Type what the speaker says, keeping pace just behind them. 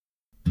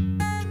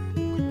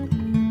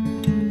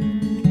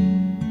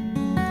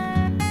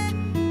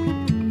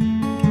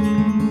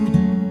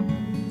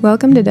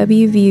Welcome to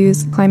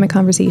WVU's Climate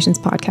Conversations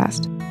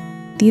podcast.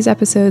 These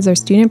episodes are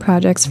student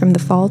projects from the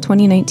Fall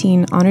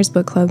 2019 Honors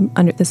Book Club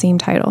under the same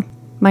title.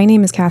 My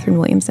name is Catherine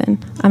Williamson.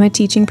 I'm a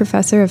teaching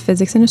professor of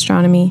physics and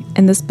astronomy,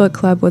 and this book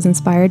club was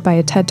inspired by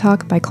a TED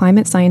Talk by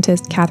climate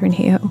scientist Katharine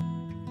Hayhoe.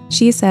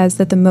 She says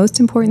that the most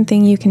important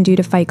thing you can do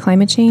to fight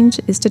climate change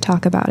is to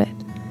talk about it.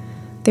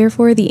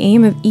 Therefore, the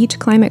aim of each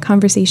climate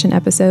conversation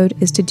episode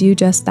is to do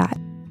just that,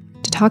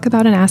 to talk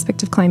about an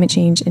aspect of climate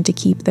change and to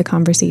keep the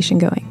conversation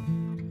going.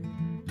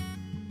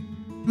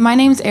 My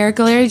name is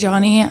Erica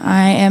Larry-Johnny.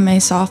 I am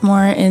a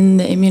sophomore in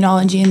the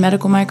immunology and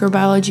medical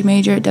microbiology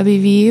major at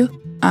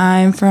WVU.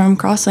 I'm from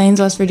Cross Lanes,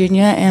 West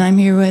Virginia, and I'm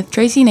here with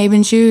Tracy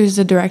Nabenshu, who's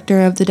the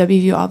director of the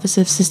WVU Office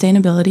of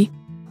Sustainability.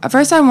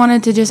 First, I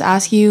wanted to just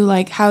ask you,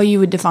 how you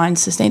would define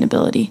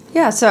sustainability.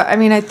 Yeah,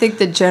 I think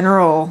the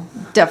general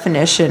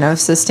definition of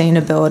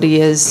sustainability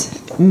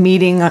is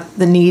meeting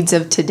the needs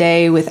of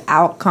today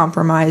without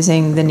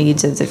compromising the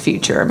needs of the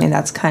future.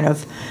 That's kind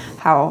of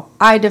how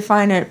I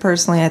define it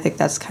personally. I think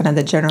that's kind of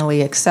the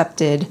generally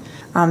accepted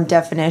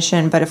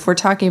definition. But if we're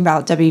talking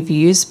about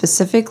WVU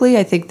specifically,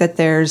 I think that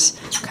there's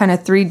kind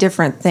of three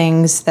different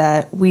things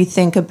that we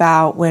think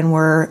about when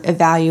we're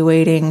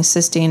evaluating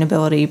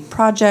sustainability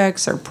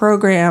projects or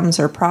programs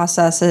or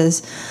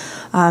processes.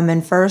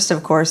 And first,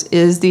 of course,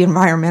 is the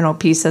environmental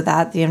piece of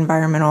that, the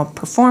environmental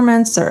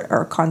performance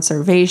or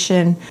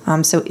conservation.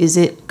 So is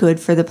it good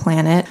for the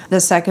planet?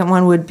 The second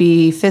one would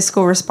be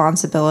fiscal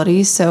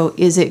responsibility. So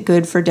is it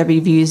good for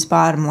WVU's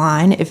bottom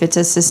line? If it's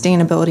a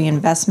sustainability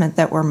investment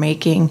that we're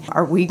making,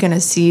 are we going to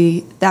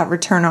see that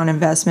return on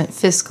investment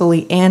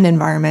fiscally and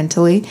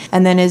environmentally?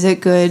 And then is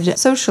it good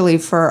socially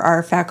for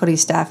our faculty,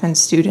 staff, and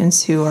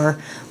students who are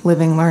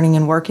living, learning,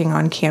 and working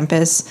on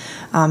campus?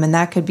 And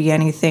that could be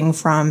anything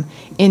from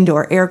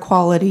indoor air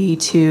quality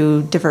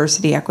to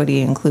diversity, equity,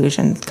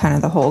 inclusion, kind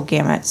of the whole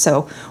gamut.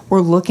 So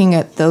we're looking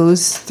at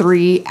those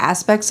three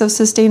aspects of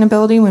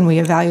sustainability when we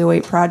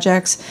evaluate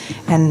projects.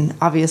 And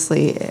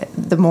obviously,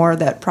 the more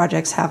that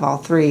projects have all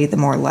three, the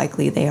more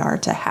likely they are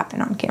to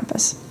happen on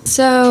campus.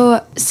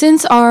 So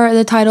since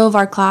the title of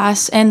our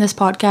class and this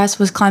podcast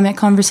was Climate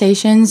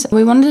Conversations,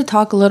 we wanted to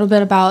talk a little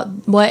bit about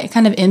what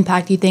kind of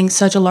impact you think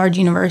such a large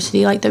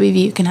university like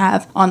WVU can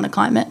have on the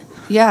climate.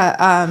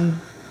 Yeah,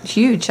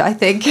 huge, I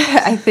think.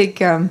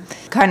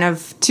 Kind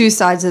of two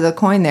sides of the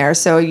coin there.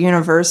 So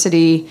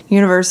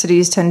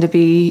universities tend to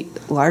be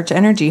large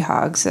energy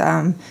hogs,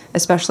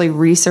 especially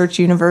research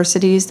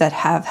universities that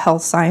have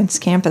health science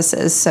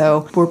campuses.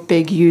 So we're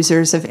big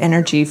users of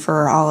energy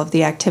for all of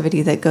the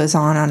activity that goes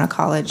on a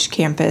college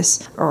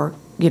campus or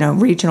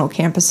regional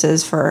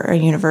campuses for a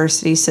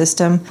university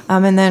system.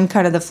 And then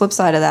kind of the flip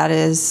side of that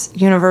is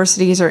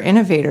universities are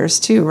innovators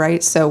too,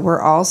 right? So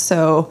we're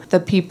also the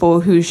people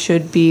who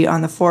should be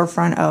on the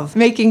forefront of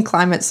making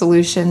climate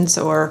solutions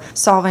or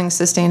solving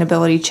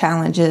sustainability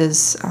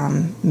challenges,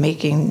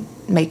 making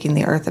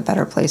the earth a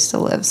better place to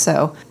live.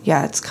 So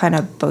yeah, it's kind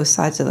of both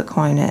sides of the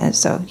coin. And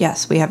so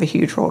yes, we have a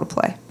huge role to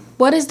play.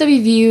 What is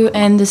WVU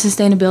and the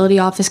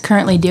Sustainability Office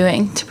currently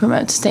doing to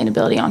promote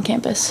sustainability on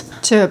campus?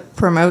 To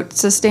promote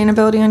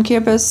sustainability on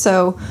campus,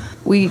 so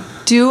we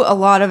do a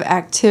lot of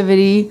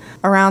activity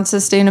around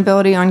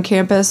sustainability on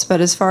campus, but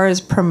as far as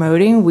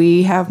promoting,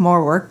 we have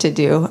more work to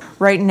do.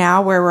 Right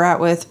now, where we're at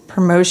with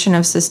promotion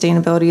of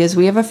sustainability is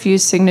we have a few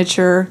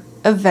signature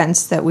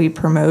events that we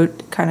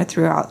promote kind of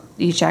throughout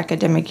each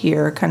academic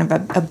year. Kind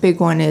of a big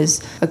one is,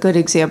 a good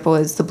example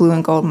is the Blue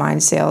and Gold Mine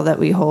Sale that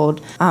we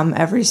hold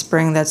every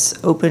spring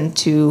that's open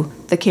to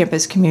the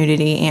campus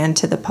community and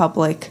to the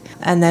public.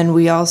 And then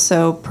we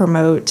also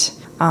promote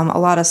a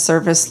lot of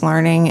service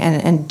learning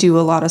and do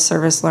a lot of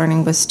service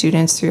learning with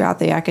students throughout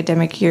the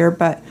academic year.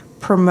 But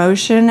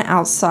promotion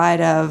outside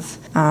of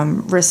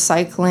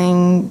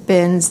recycling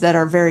bins that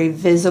are very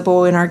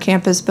visible in our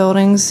campus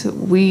buildings,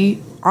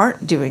 we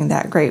aren't doing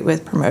that great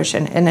with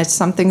promotion, and it's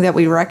something that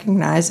we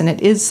recognize, and it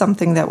is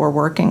something that we're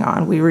working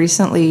on. We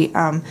recently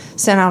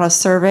sent out a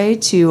survey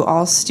to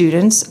all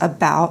students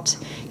about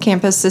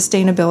campus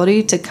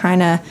sustainability to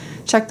kind of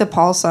check the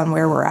pulse on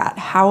where we're at.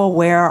 How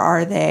aware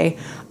are they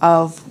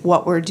of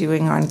what we're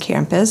doing on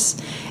campus,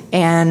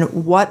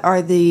 and what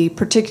are the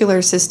particular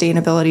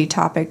sustainability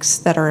topics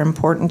that are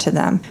important to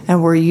them?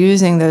 And we're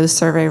using those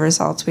survey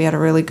results. We had a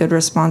really good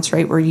response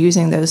rate. We're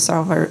using those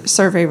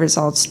survey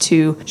results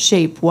to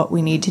shape what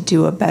we need to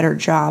do a better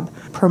job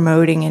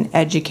promoting and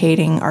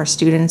educating our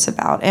students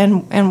about,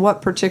 and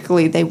what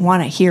particularly they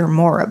want to hear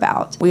more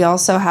about. We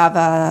also have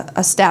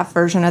a staff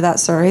version of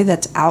that survey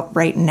that's out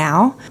right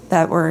now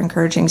that we're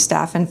encouraging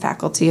staff and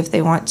faculty, if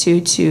they want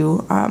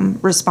to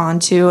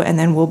respond to, and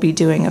then we'll be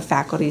doing a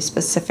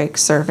faculty-specific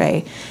survey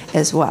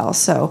as well.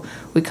 So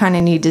we kind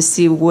of need to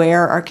see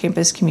where our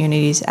campus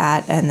community's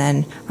at, and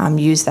then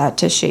use that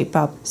to shape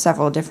up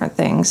several different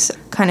things.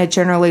 Kind of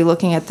generally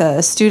looking at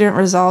the student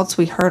results,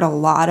 we heard a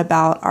lot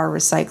about our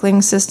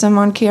recycling system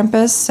on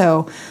campus.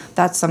 So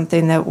that's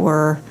something that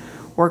we're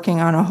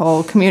working on a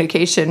whole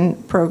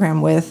communication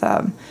program with,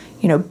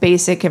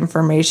 basic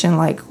information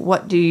like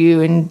what do you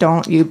and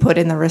don't you put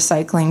in the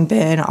recycling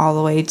bin, all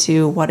the way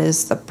to what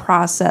is the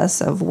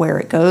process of where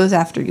it goes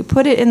after you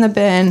put it in the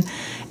bin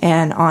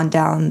and on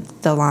down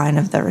the line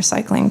of the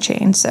recycling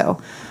chain. So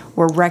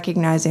we're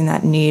recognizing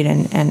that need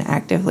and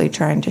actively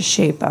trying to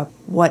shape up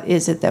what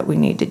is it that we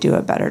need to do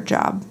a better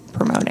job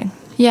promoting.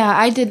 Yeah,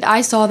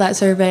 I saw that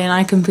survey and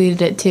I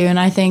completed it too, and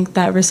I think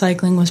that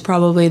recycling was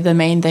probably the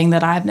main thing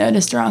that I've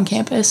noticed around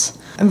campus.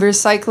 And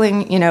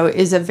recycling,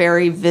 is a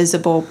very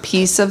visible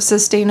piece of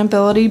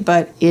sustainability,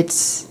 but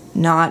it's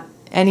not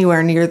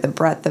anywhere near the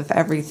breadth of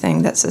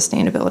everything that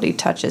sustainability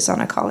touches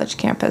on a college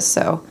campus.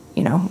 So,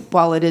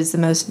 while it is the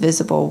most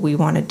visible, we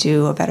want to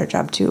do a better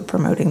job too of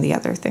promoting the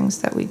other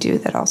things that we do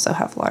that also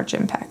have large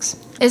impacts.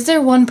 Is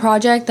there one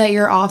project that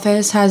your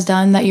office has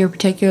done that you're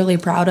particularly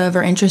proud of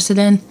or interested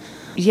in?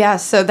 Yeah,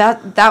 so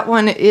that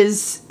one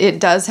it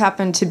does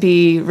happen to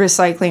be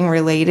recycling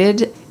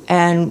related,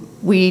 and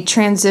we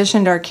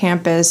transitioned our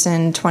campus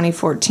in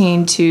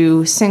 2014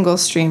 to single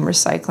stream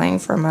recycling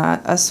from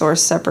a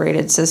source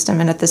separated system.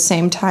 And at the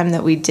same time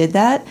that we did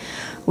that,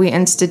 we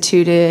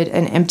instituted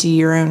an empty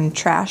your own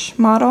trash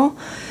model.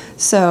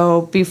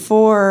 So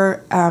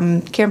before,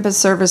 campus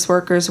service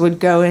workers would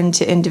go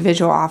into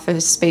individual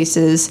office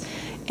spaces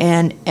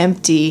and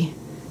empty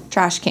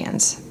trash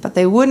cans, but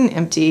they wouldn't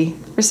empty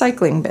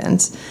recycling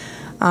bins.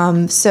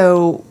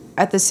 So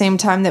at the same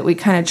time that we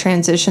kind of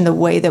transitioned the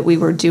way that we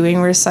were doing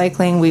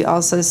recycling, we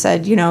also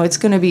said, it's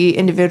going to be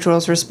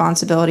individuals'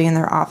 responsibility in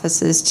their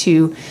offices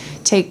to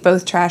take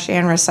both trash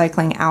and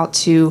recycling out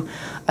to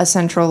a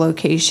central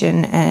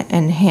location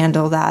and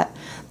handle that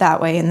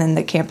way. And then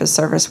the campus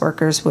service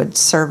workers would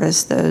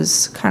service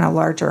those kind of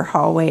larger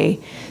hallway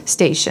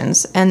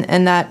stations.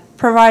 And that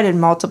provided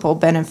multiple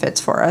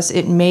benefits for us.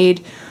 It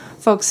made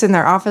folks in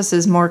their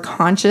offices more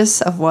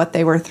conscious of what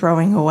they were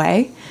throwing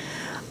away.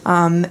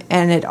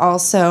 And it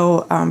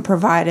also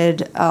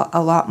provided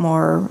a lot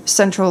more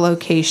central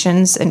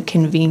locations and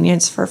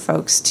convenience for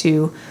folks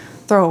to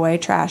throw away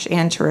trash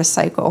and to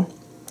recycle.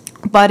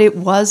 But it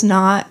was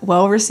not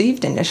well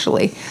received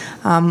initially.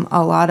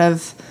 A lot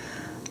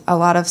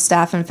of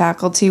staff and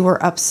faculty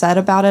were upset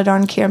about it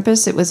on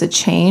campus. It was a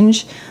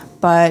change,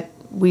 but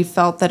we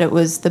felt that it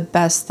was the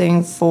best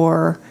thing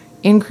for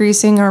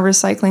increasing our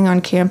recycling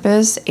on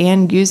campus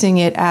and using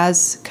it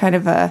as kind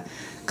of a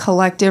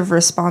collective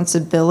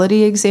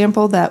responsibility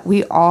example that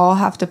we all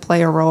have to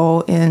play a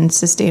role in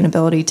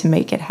sustainability to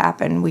make it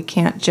happen. We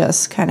can't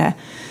just kind of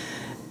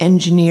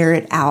engineer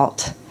it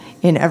out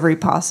in every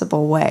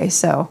possible way.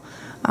 So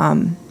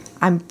I'm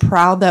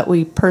proud that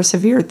we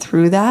persevered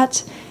through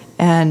that.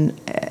 And,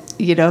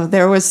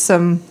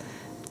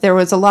 there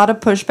was a lot of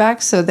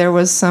pushback, so there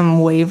was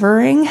some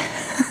wavering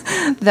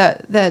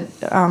that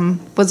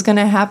was going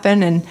to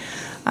happen, and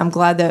I'm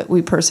glad that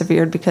we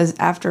persevered because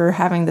after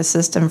having the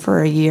system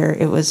for a year,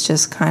 it was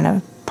just kind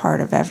of part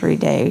of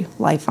everyday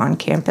life on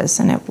campus,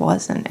 and it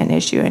wasn't an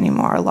issue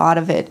anymore. A lot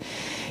of it,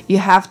 you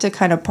have to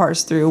kind of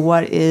parse through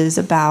what is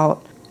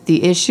about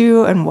the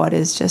issue and what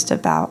is just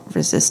about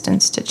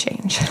resistance to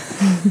change.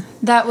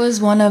 That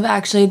was one of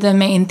actually the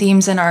main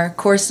themes in our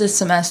course this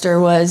semester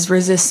was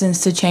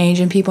resistance to change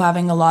and people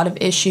having a lot of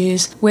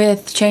issues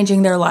with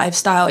changing their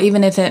lifestyle,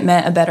 even if it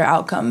meant a better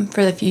outcome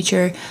for the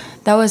future.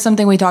 That was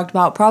something we talked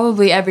about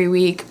probably every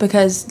week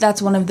because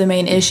that's one of the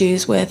main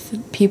issues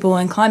with people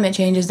in climate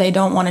change is they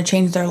don't want to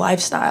change their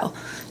lifestyle.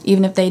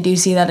 Even if they do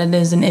see that it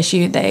is an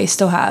issue, they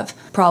still have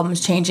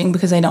problems changing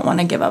because they don't want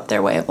to give up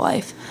their way of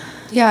life.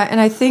 Yeah,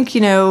 and I think,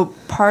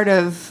 part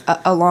of,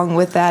 along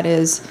with that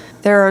is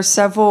there are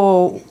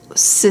several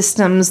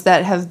systems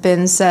that have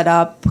been set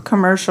up,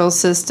 commercial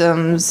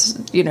systems,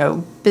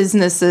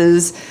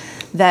 businesses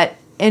that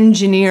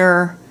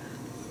engineer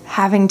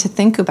having to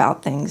think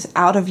about things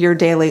out of your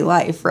daily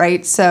life,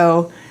 right?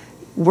 So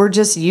we're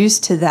just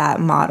used to that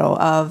model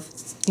of,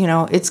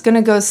 it's going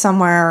to go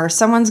somewhere or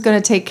someone's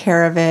going to take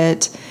care of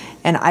it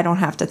and I don't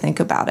have to think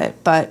about it.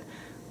 But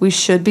we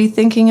should be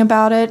thinking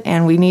about it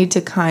and we need to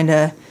kind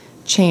of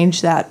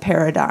change that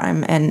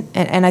paradigm.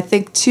 And I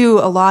think, too,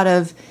 a lot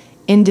of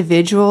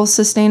individual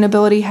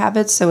sustainability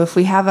habits. So if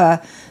we have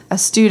a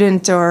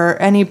student or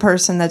any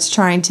person that's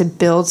trying to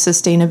build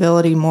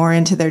sustainability more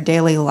into their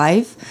daily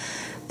life,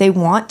 they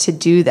want to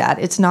do that.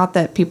 It's not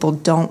that people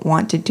don't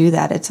want to do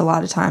that. It's a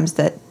lot of times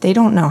that they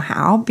don't know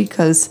how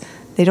because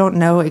they don't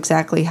know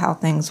exactly how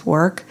things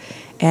work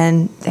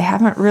and they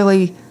haven't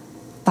really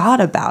thought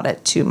about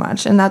it too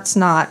much. And that's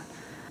not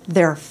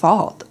their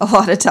fault. A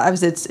lot of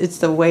times it's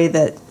the way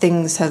that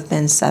things have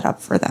been set up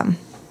for them.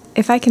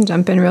 If I can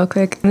jump in real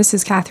quick, this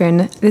is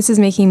Catherine. This is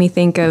making me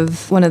think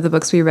of one of the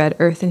books we read,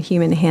 Earth in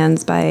Human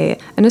Hands, by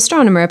an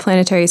astronomer, a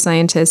planetary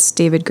scientist,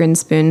 David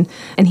Grinspoon.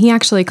 And he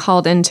actually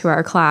called into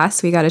our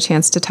class. We got a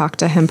chance to talk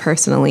to him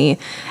personally.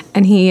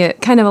 And he,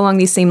 kind of along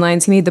these same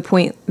lines, he made the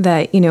point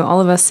that,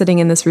 all of us sitting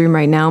in this room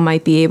right now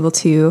might be able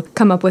to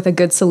come up with a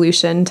good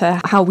solution to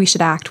how we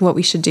should act, what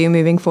we should do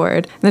moving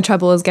forward. And the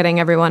trouble is getting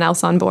everyone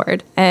else on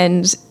board.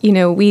 And,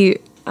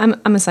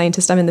 I'm a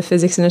scientist. I'm in the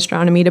physics and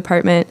astronomy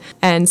department.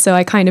 And so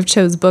I kind of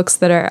chose books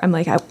that I'm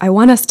like, I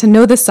want us to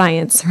know the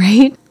science,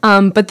 right?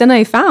 But then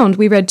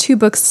we read 2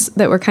 books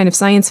that were kind of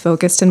science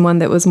focused and one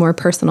that was more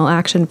personal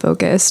action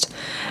focused.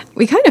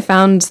 We kind of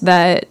found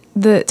that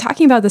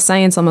talking about the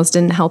science almost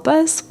didn't help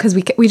us because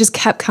we just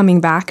kept coming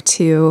back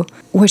to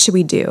what should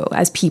we do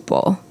as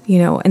people,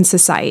 in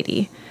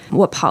society.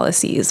 What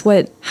policies,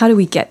 how do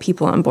we get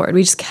people on board?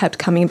 We just kept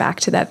coming back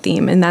to that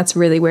theme. And that's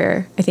really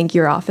where I think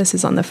your office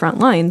is on the front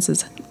lines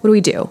is what do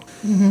we do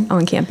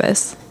on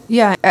campus?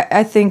 Yeah,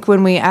 I think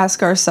when we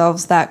ask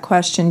ourselves that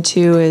question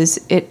too,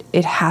 is it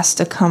has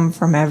to come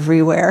from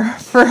everywhere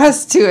for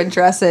us to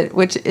address it,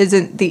 which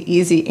isn't the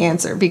easy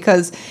answer,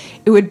 because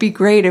it would be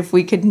great if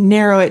we could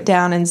narrow it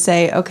down and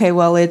say, okay,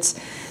 well, it's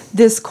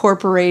this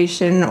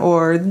corporation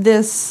or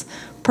this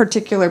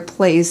particular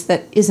place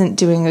that isn't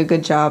doing a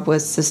good job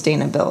with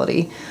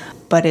sustainability,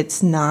 but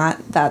it's not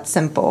that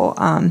simple.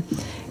 And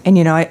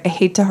I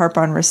hate to harp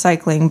on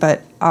recycling,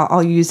 but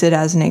I'll use it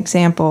as an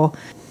example.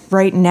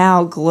 Right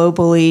now,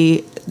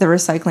 globally, the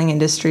recycling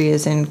industry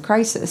is in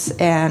crisis,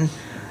 and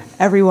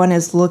everyone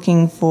is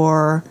looking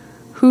for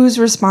whose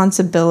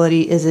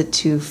responsibility is it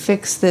to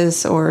fix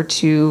this or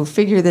to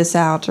figure this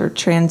out or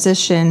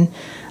transition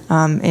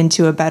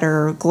into a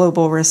better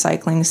global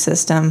recycling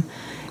system.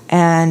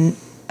 And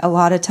a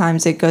lot of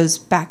times it goes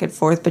back and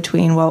forth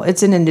between, well,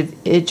 it's an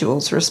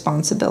individual's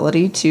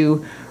responsibility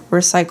to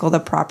recycle the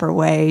proper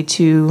way,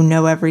 to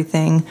know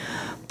everything.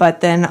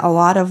 But then a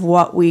lot of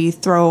what we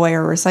throw away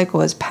or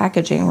recycle is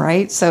packaging,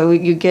 right? So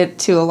you get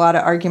to a lot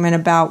of argument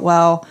about,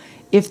 well,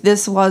 if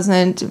this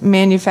wasn't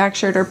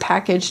manufactured or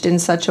packaged in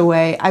such a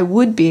way, I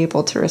would be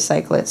able to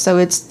recycle it. So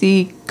it's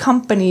the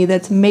company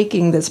that's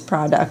making this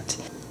product.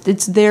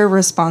 It's their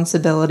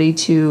responsibility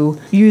to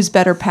use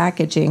better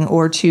packaging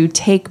or to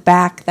take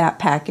back that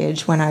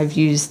package when I've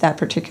used that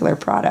particular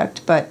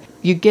product. But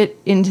you get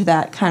into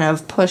that kind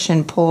of push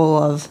and pull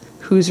of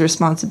whose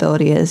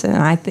responsibility is, and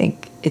I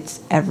think it's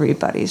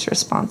everybody's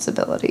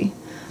responsibility.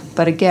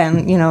 But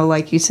again,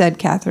 like you said,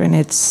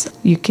 Catherine,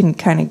 you can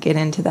kind of get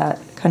into that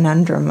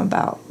conundrum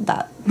about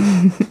that.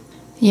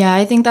 Yeah,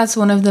 I think that's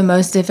one of the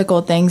most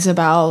difficult things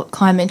about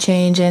climate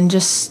change and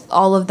just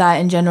all of that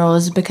in general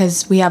is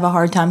because we have a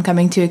hard time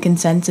coming to a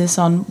consensus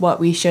on what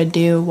we should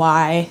do,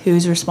 why,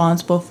 who's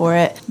responsible for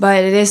it.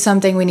 But it is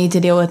something we need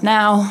to deal with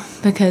now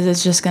because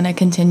it's just going to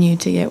continue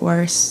to get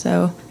worse.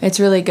 So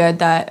it's really good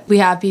that we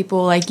have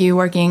people like you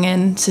working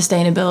in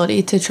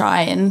sustainability to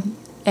try and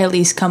at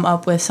least come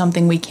up with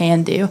something we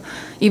can do.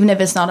 Even if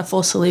it's not a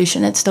full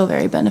solution, it's still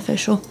very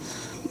beneficial.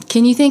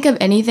 Can you think of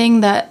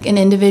anything that an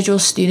individual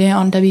student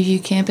on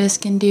WVU campus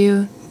can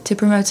do to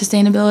promote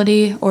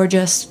sustainability or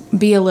just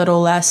be a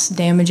little less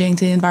damaging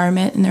to the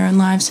environment in their own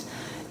lives?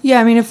 Yeah,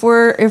 I mean, if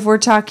we're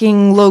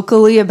talking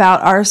locally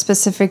about our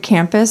specific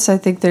campus, I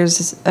think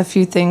there's a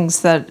few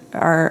things that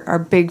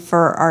are big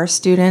for our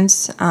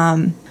students.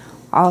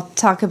 I'll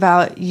talk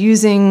about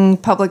using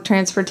public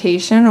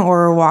transportation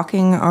or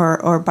walking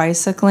or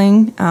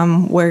bicycling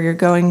where you're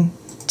going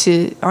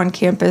to on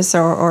campus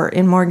or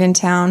in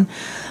Morgantown.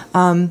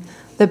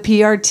 The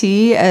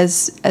PRT,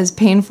 as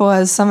painful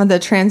as some of the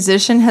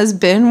transition has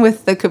been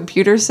with the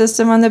computer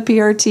system on the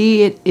PRT,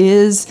 it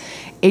is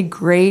a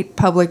great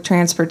public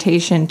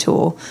transportation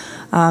tool.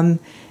 And,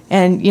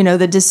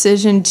 the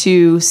decision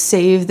to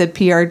save the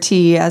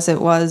PRT as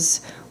it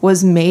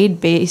was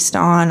made based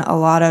on a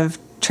lot of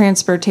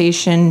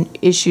transportation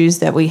issues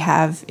that we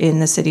have in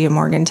the city of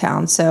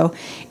Morgantown. So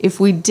if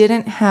we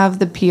didn't have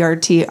the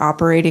PRT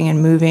operating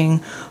and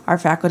moving our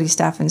faculty,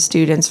 staff, and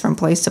students from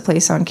place to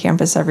place on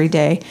campus every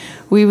day,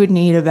 we would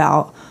need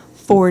about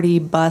 40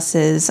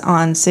 buses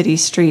on city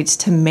streets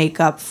to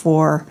make up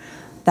for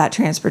that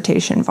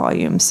transportation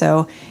volume.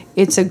 So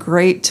it's a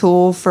great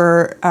tool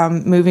for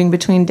moving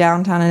between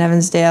downtown and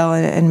Evansdale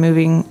and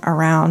moving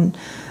around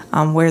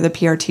where the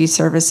PRT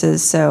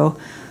services. So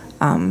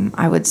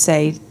I would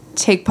say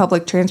take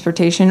public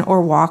transportation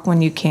or walk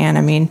when you can.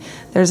 I mean,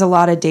 there's a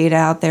lot of data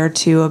out there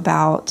too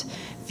about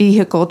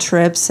vehicle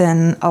trips,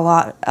 and a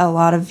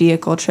lot of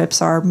vehicle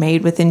trips are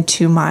made within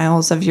 2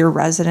 miles of your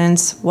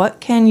residence. What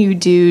can you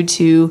do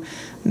to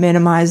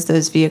minimize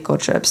those vehicle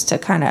trips, to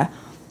kind of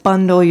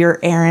bundle your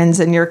errands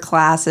and your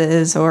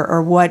classes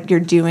or what you're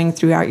doing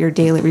throughout your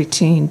daily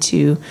routine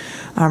to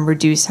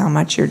reduce how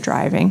much you're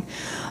driving?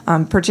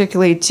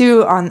 Particularly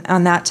too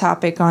on that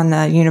topic on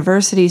the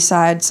university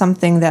side,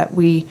 something that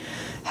we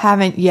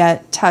haven't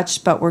yet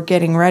touched but we're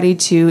getting ready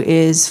to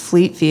is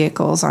fleet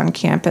vehicles on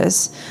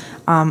campus.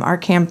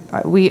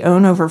 We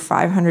own over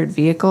 500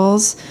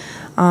 vehicles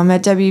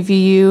at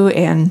WVU,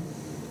 and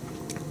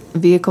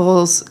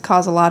vehicles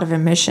cause a lot of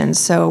emissions.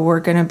 So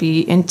we're going to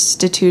be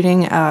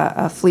instituting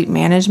a fleet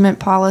management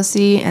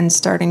policy and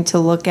starting to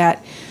look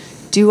at,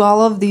 do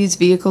all of these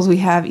vehicles we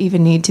have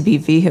even need to be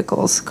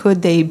vehicles?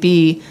 Could they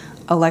be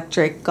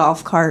electric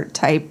golf cart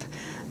type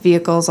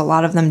vehicles. A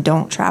lot of them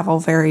don't travel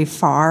very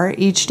far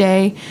each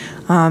day.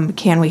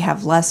 Can we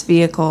have less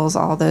vehicles?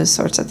 All those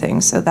sorts of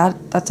things. So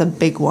that's a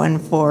big one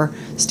for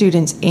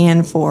students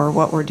and for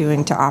what we're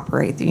doing to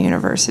operate the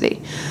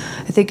university.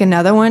 I think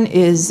another one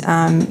is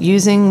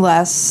using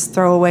less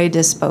throwaway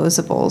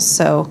disposables.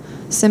 So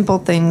simple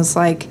things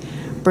like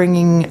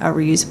bringing a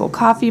reusable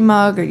coffee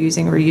mug or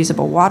using a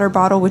reusable water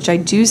bottle, which I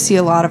do see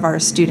a lot of our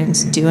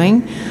students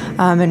doing.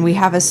 And we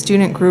have a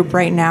student group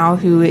right now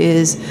who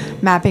is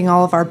mapping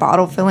all of our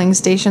bottle filling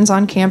stations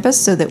on campus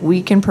so that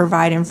we can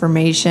provide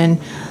information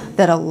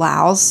that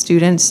allows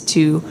students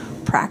to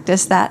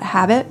practice that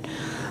habit.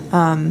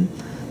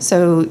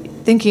 So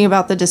thinking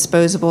about the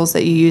disposables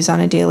that you use on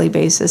a daily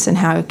basis and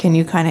how can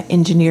you kind of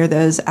engineer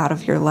those out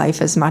of your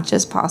life as much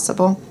as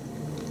possible.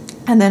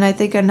 And then I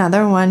think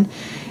another one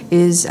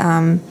is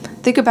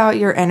think about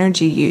your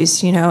energy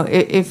use. You know,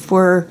 if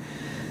we're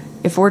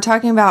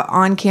talking about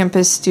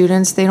on-campus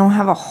students, they don't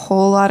have a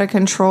whole lot of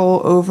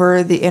control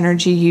over the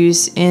energy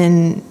use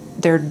in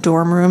their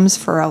dorm rooms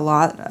for a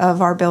lot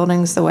of our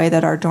buildings, the way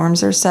that our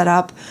dorms are set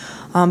up.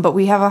 But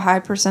we have a high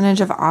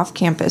percentage of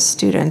off-campus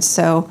students.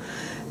 So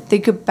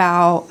think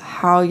about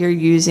how you're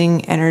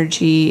using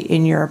energy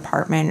in your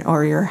apartment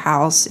or your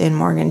house in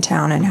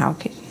Morgantown, and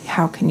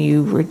how can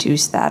you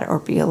reduce that or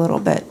be a little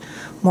bit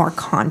more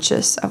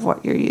conscious of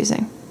what you're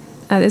using.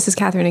 This is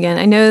Catherine again.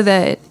 I know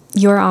that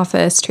your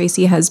office,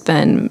 Tracy, has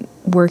been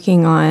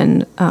working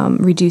on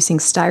reducing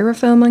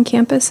styrofoam on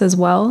campus as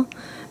well.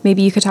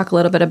 Maybe you could talk a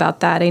little bit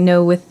about that. I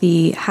know with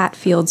the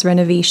Hatfields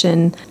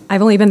renovation,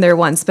 I've only been there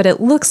once, but it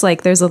looks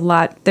like there's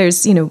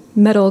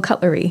metal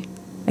cutlery,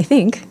 I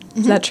think.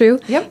 Is that true?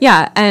 Yep.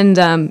 Yeah, and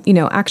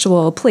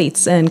actual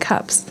plates and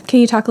cups. Can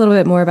you talk a little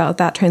bit more about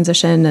that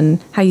transition and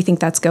how you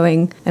think that's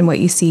going and what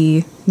you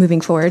see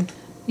moving forward?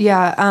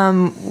 Yeah,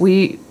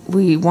 we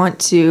want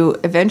to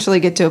eventually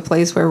get to a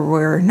place where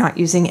we're not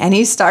using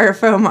any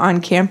styrofoam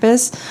on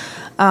campus.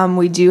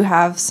 We do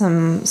have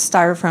some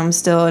styrofoam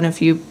still in a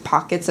few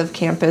pockets of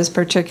campus,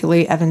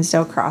 particularly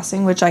Evansdale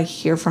Crossing, which I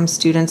hear from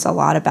students a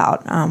lot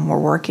about. We're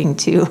working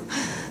to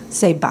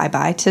say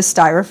bye-bye to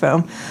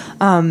styrofoam.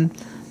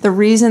 The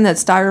reason that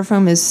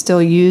styrofoam is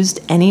still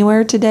used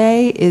anywhere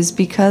today is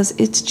because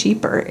it's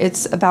cheaper.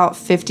 It's about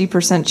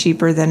 50%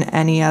 cheaper than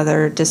any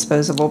other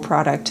disposable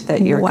product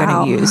that you're going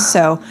to use.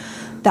 So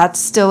that's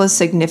still a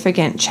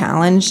significant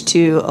challenge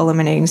to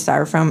eliminating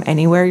styrofoam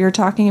anywhere you're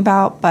talking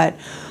about. But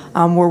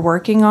we're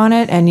working on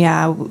it. And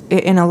yeah,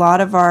 in a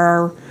lot of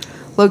our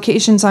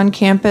locations on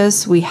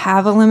campus, we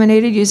have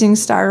eliminated using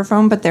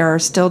styrofoam, but there are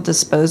still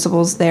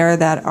disposables there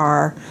that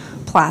are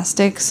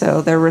plastic.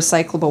 So they're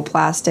recyclable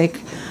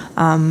plastic.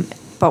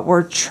 But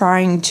we're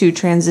trying to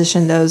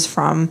transition those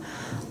from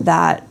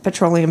that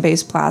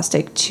petroleum-based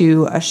plastic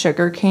to a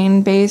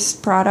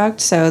sugarcane-based product.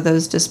 So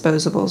those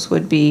disposables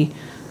would be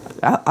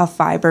a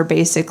fiber,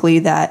 basically,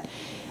 that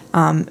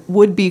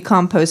would be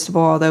compostable,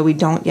 although we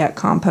don't yet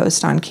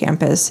compost on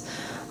campus,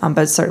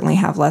 but certainly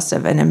have less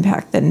of an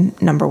impact than,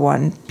 number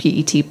one,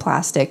 PET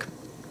plastic.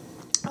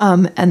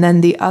 And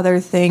then the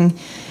other thing,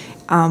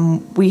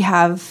 we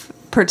have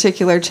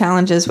particular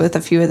challenges with a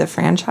few of the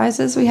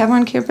franchises we have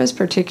on campus,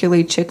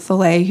 particularly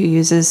Chick-fil-A, who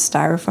uses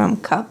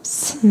styrofoam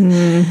cups.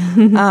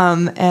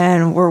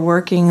 And we're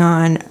working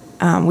on,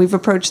 we've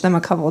approached them a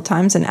couple of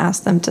times and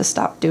asked them to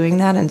stop doing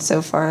that, and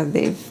so far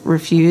they've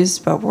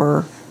refused, but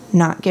we're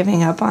not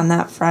giving up on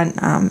that front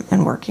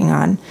and working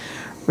on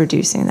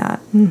reducing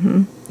that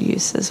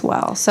use as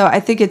well. So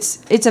I think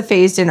it's a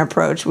phased-in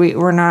approach.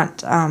 We're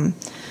not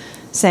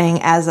saying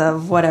as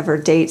of whatever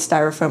date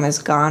styrofoam is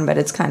gone, but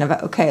it's kind of,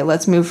 okay,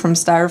 let's move from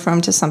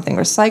styrofoam to something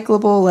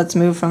recyclable. Let's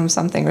move from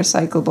something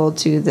recyclable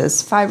to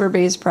this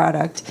fiber-based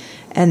product.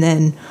 And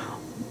then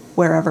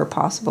wherever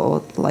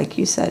possible, like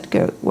you said,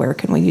 where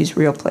can we use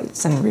real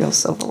plates and real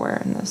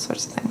silverware and those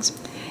sorts of things.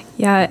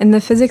 Yeah, in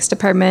the physics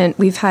department,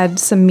 we've had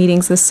some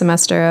meetings this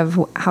semester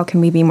of how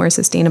can we be more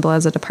sustainable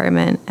as a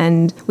department.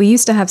 And we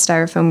used to have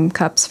styrofoam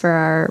cups for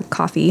our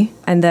coffee,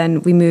 and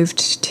then we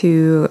moved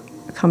to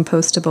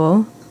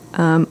compostable,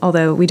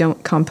 although we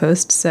don't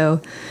compost. So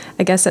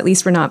I guess at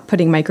least we're not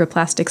putting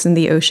microplastics in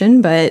the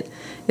ocean, but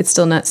it's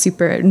still not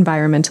super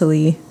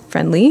environmentally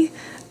friendly.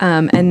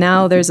 And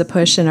now there's a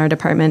push in our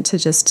department to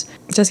just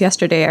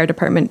yesterday, our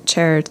department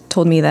chair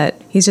told me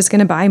that he's just going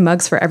to buy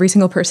mugs for every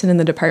single person in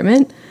the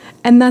department.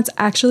 And that's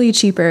actually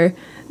cheaper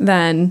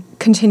than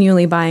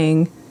continually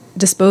buying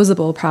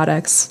disposable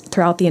products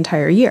throughout the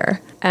entire year.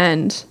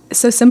 And it's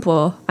so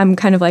simple. I'm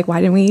kind of like, why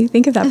didn't we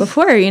think of that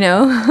before,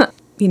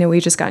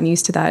 We've just gotten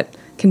used to that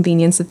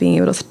convenience of being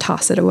able to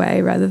toss it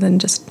away rather than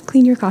just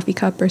clean your coffee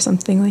cup or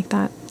something like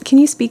that. Can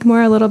you speak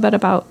more a little bit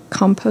about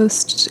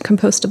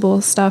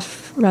compostable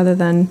stuff rather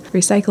than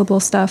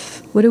recyclable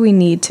stuff? What do we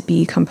need to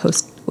be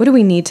What do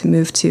we need to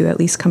move to at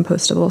least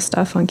compostable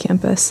stuff on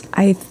campus?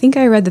 I think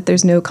I read that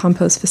there's no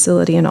compost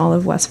facility in all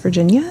of West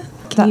Virginia.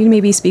 Can you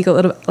maybe speak a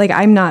little,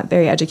 I'm not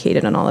very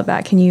educated on all of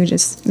that. Can you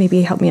just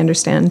maybe help me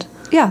understand?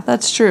 Yeah,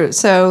 that's true.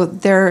 So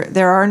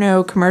there are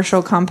no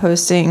commercial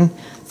composting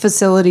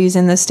facilities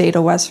in the state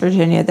of West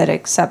Virginia that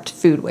accept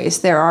food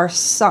waste. There are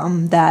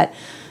some that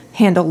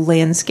handle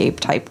landscape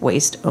type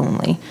waste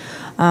only,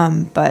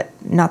 but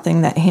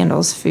nothing that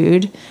handles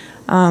food.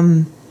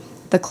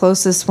 The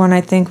closest one I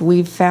think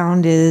we've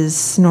found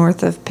is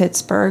north of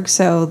Pittsburgh,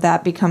 so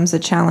that becomes a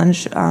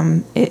challenge.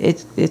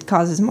 It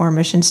causes more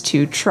emissions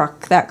to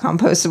truck that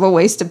compostable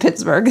waste to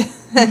Pittsburgh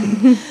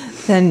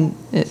than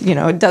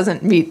it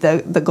doesn't meet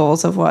the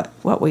goals of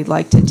what we'd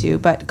like to do.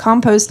 But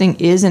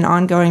composting is an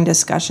ongoing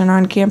discussion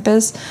on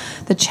campus.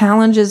 The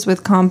challenges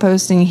with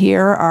composting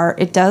here are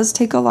it does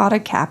take a lot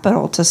of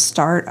capital to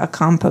start a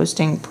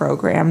composting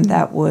program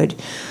that would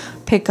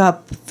pick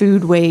up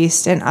food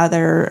waste and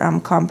other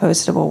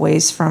compostable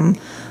waste from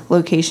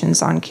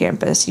locations on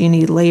campus. You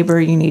need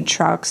labor, you need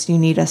trucks, you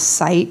need a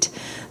site.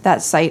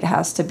 That site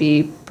has to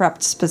be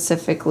prepped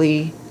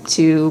specifically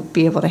to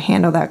be able to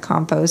handle that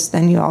compost.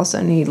 Then you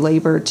also need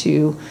labor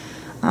to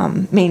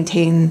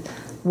maintain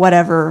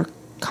whatever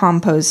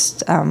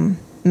compost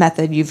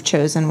method you've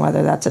chosen,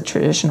 whether that's a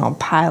traditional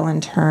pile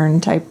and turn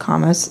type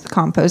compost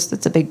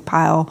that's a big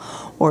pile,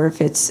 or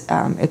if it's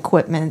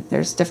equipment.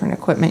 There's different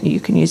equipment you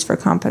can use for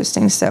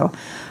composting. So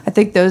I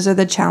think those are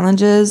the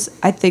challenges.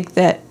 I think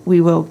that we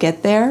will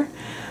get there.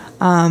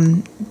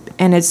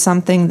 And it's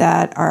something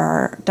that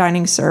our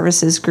dining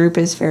services group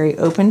is very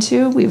open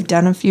to. We've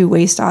done a few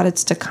waste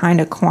audits to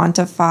kind of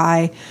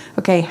quantify,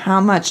 okay,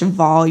 how much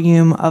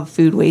volume of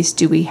food waste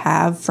do we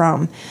have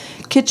from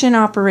kitchen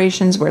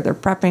operations where they're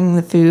prepping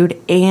the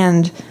food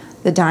and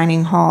the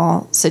dining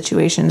hall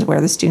situations where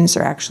the students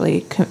are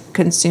actually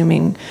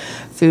consuming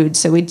food.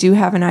 So we do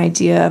have an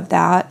idea of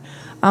that.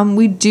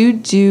 We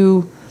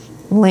do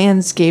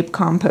landscape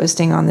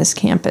composting on this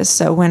campus.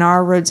 So when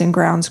our roads and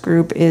grounds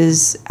group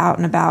is out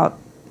and about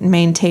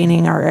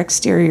maintaining our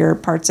exterior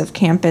parts of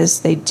campus,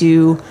 they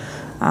do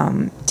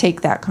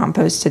take that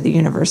compost to the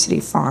university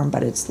farm,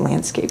 but it's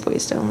landscape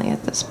waste only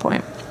at this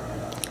point.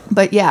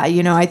 But yeah,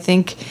 I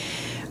think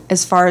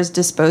as far as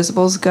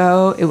disposables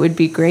go, it would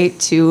be great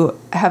to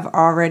have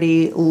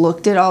already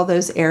looked at all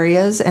those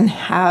areas and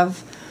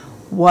have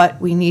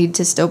what we need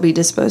to still be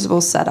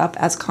disposable set up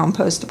as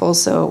compostable.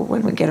 So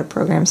when we get a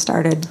program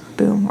started,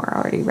 boom, we're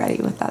already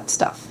ready with that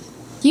stuff.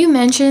 You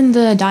mentioned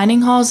the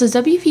dining halls. Does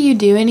WVU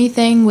do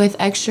anything with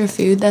extra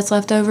food that's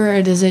left over,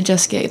 or does it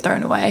just get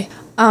thrown away?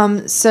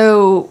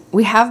 So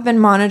we have been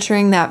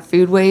monitoring that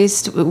food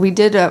waste. We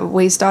did a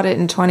waste audit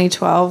in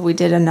 2012. We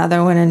did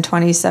another one in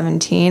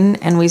 2017,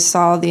 and we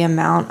saw the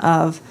amount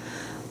of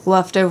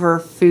leftover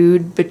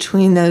food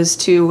between those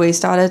two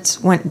waste audits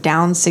went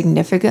down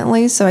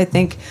significantly. So I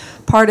think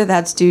part of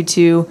that's due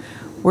to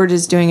we're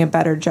just doing a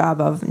better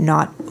job of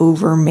not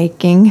over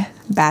making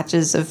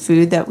batches of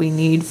food that we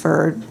need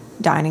for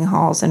dining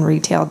halls and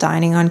retail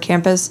dining on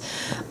campus.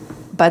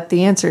 But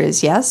the answer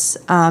is yes.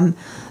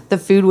 The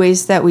food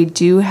waste that we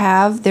do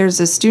have, there's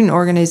a student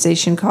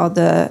organization called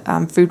the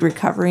Food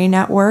Recovery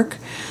Network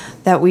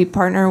that we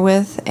partner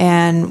with,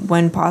 and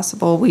when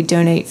possible, we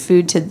donate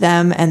food to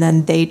them, and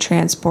then they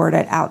transport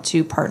it out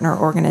to partner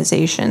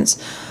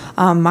organizations.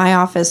 My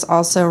office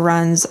also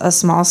runs a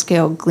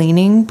small-scale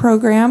gleaning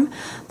program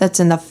that's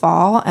in the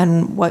fall,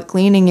 and what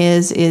gleaning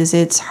is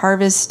it's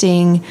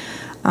harvesting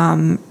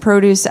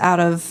produce out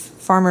of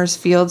farmers'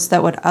 fields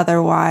that would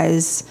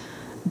otherwise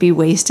be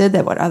wasted,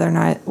 that would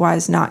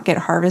otherwise not get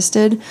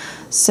harvested.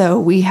 So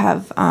we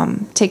have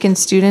taken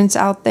students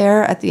out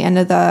there at the end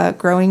of the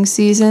growing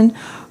season,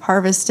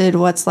 harvested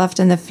what's left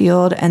in the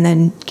field, and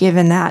then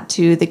given that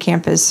to the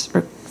campus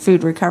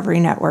food recovery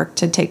network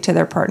to take to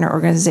their partner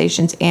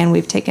organizations, and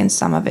we've taken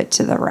some of it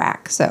to the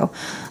rack. So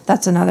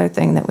that's another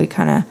thing that we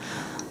kind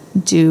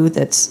of do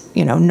that's,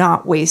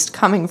 not waste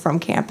coming from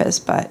campus,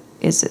 but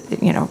is,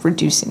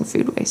 reducing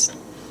food waste.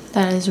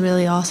 That is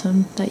really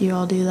awesome that you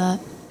all do that.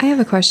 I have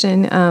a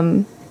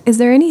question. Is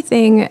there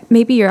anything,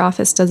 maybe your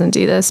office doesn't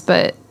do this,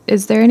 but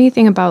is there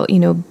anything about,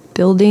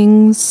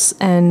 buildings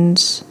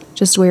and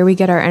just where we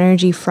get our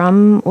energy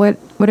from? What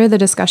are the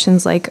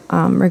discussions like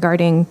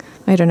regarding,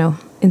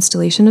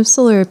 installation of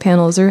solar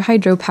panels or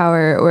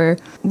hydropower, or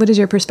what is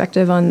your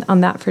perspective on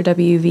that for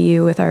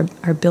WVU with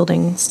our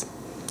buildings?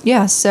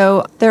 Yeah,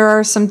 so there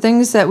are some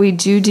things that we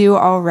do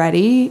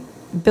already.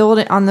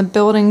 On the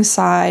building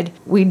side,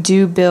 we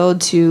do build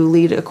to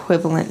LEED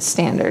equivalent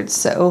standards.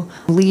 So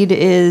LEED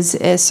is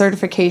a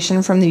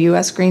certification from the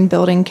U.S. Green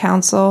Building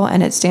Council,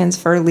 and it stands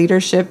for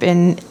Leadership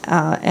in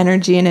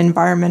Energy and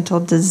Environmental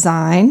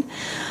Design.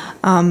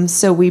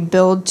 So we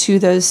build to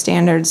those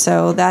standards.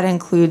 So that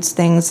includes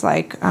things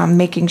like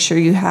making sure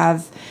you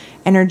have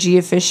energy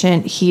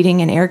efficient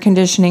heating and air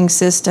conditioning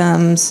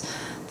systems,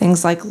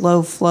 things like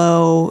low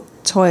flow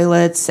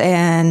toilets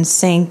and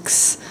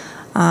sinks,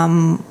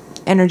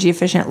 energy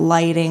efficient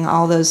lighting,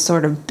 all those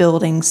sort of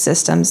building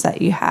systems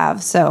that you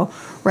have. So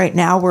right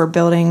now we're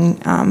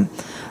building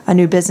a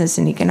new business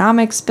and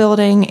economics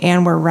building,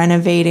 and we're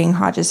renovating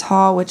Hodges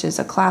Hall, which is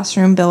a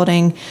classroom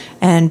building.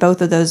 And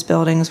both of those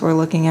buildings, we're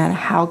looking at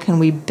how can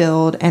we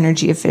build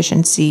energy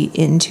efficiency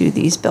into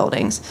these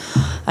buildings.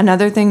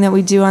 Another thing that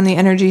we do on the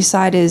energy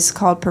side is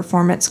called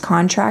performance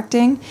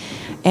contracting.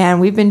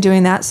 And we've been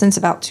doing that since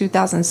about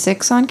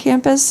 2006 on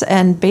campus.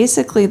 And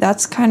basically,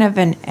 that's kind of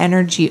an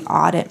energy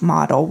audit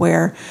model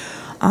where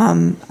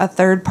a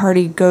third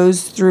party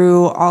goes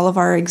through all of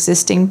our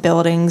existing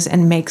buildings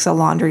and makes a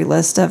laundry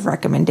list of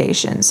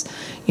recommendations.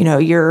 You know,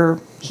 your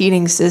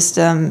heating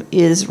system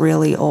is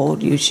really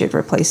old. You should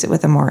replace it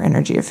with a more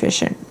energy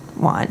efficient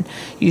one.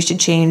 You should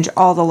change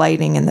all the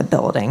lighting in the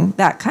building,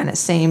 that kind of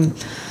same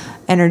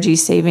energy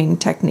saving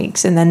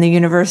techniques. And then the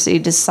university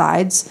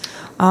decides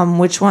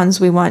which ones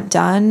we want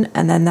done.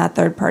 And then that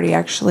third party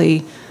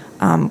actually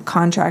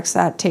contracts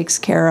that, takes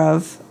care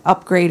of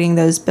upgrading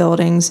those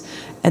buildings,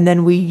 and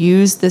then we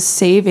use the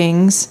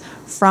savings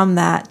from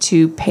that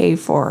to pay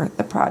for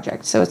the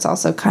project. So it's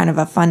also kind of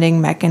a funding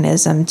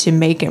mechanism to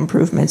make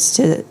improvements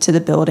to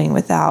the building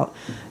without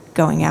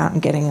going out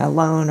and getting a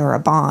loan or a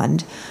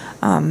bond.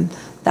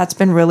 That's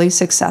been really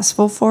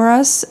successful for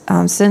us.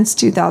 Since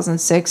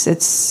 2006,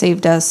 it's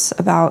saved us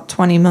about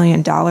 $20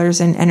 million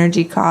in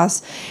energy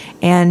costs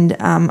and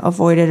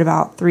avoided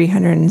about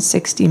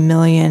 360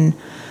 million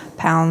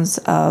pounds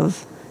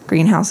of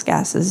greenhouse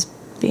gases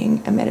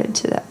being emitted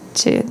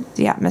to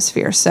the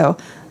atmosphere. So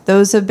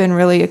those have been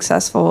really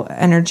successful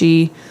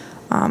energy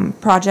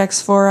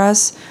projects for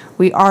us.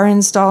 We are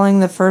installing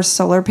the first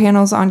solar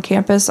panels on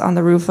campus on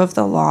the roof of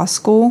the law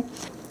school.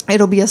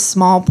 It'll be a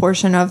small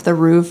portion of the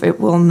roof. It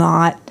will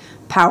not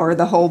power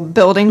the whole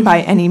building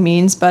by any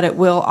means, but it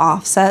will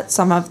offset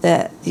some of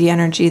the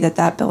energy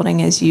that building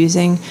is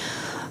using.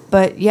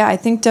 But yeah, I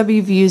think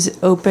WVU is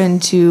open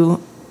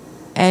to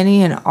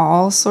any and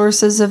all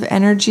sources of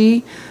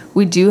energy.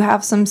 We do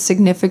have some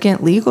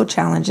significant legal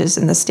challenges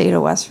in the state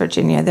of West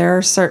Virginia. There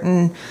are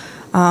certain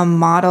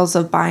models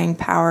of buying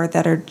power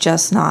that are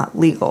just not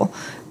legal.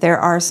 There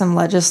are some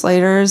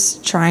legislators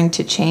trying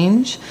to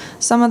change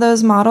some of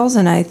those models,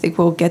 and I think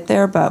we'll get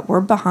there, but we're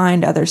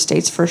behind other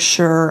states for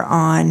sure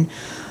on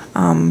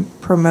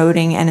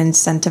promoting and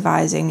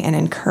incentivizing and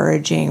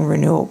encouraging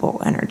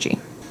renewable energy.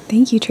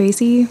 Thank you,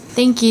 Tracy.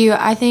 Thank you.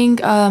 I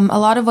think a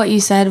lot of what you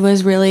said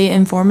was really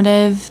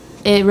informative.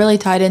 It really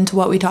tied into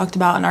what we talked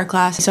about in our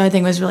class. So I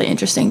think it was really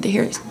interesting to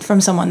hear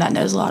from someone that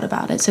knows a lot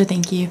about it. So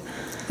thank you.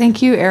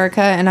 Thank you,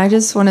 Erica. And I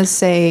just want to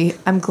say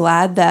I'm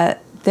glad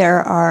that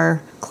there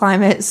are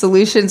climate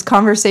solutions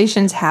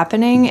conversations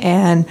happening,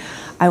 and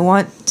I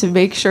want to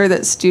make sure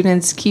that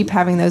students keep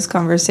having those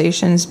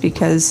conversations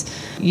because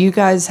you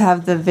guys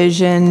have the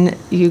vision.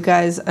 You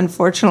guys,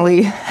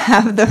 unfortunately,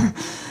 have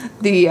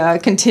the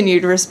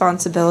continued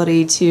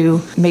responsibility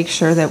to make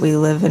sure that we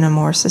live in a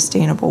more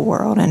sustainable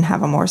world and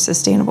have a more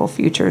sustainable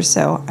future.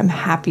 So I'm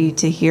happy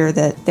to hear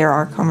that there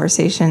are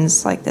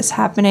conversations like this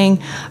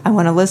happening. I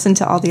want to listen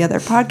to all the other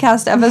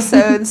podcast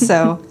episodes.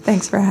 So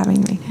thanks for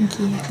having me. Thank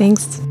you.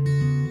 Thanks.